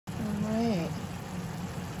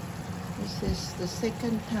This is the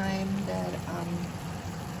second time that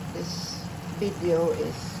this video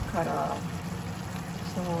is cut off.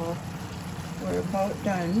 So we're about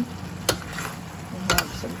done. We have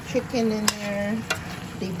some chicken in there,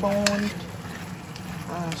 deboned,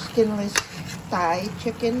 skinless thigh,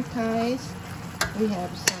 chicken thighs. We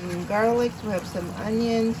have some garlic, we have some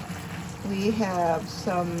onions, we have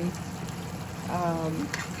some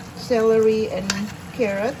celery and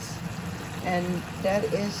carrots, and that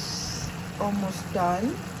is almost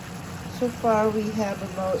done. So far we have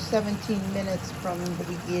about 17 minutes from the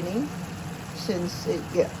beginning since it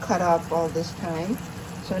get cut off all this time.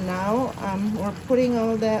 So now we're putting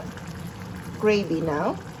all that gravy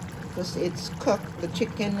now because it's cooked. The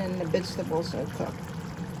chicken and the vegetables are cooked.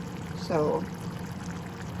 So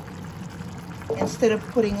instead of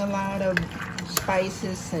putting a lot of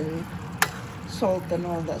spices and salt and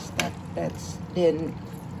all that stuff, I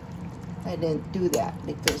didn't do that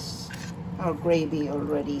because our gravy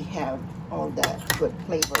already have all that good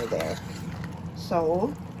flavor there.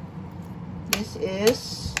 So this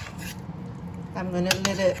is, I'm gonna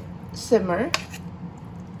let it simmer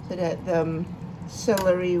so that the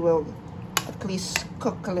celery will at least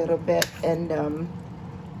cook a little bit, and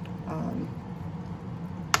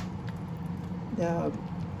the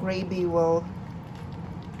gravy will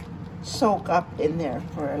soak up in there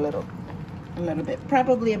for a little bit,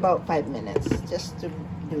 probably about 5 minutes, just to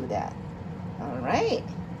do that. All right.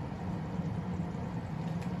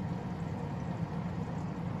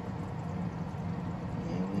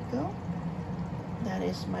 There we go. That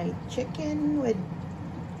is my chicken with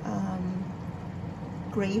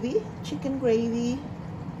gravy, chicken gravy,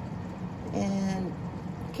 and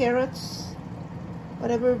carrots.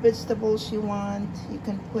 Whatever vegetables you want, you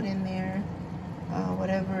can put in there.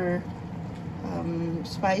 Whatever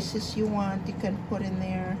spices you want, you can put in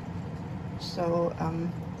there. So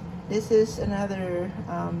this is another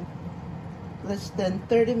less than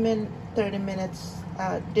 30 minutes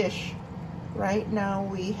dish. Right now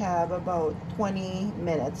we have about 20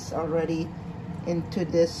 minutes already into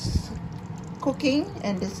this cooking,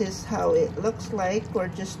 and this is how it looks like. We're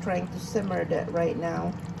just trying to simmer that right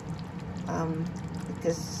now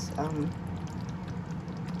because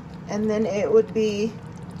and then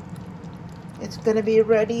it's gonna be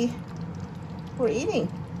ready for eating.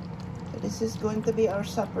 So this is going to be our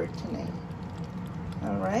supper tonight.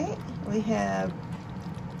 All right, we have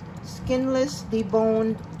skinless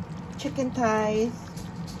deboned chicken thighs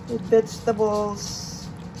with vegetables,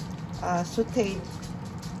 sauteed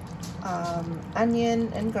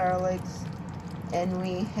onion and garlics, and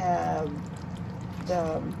we have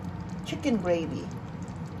the chicken gravy.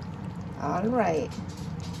 All right,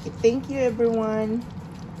 thank you everyone.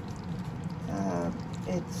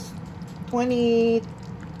 It's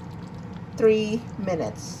 23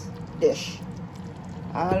 minutes dish.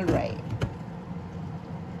 All right,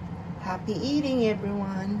 happy eating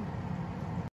everyone.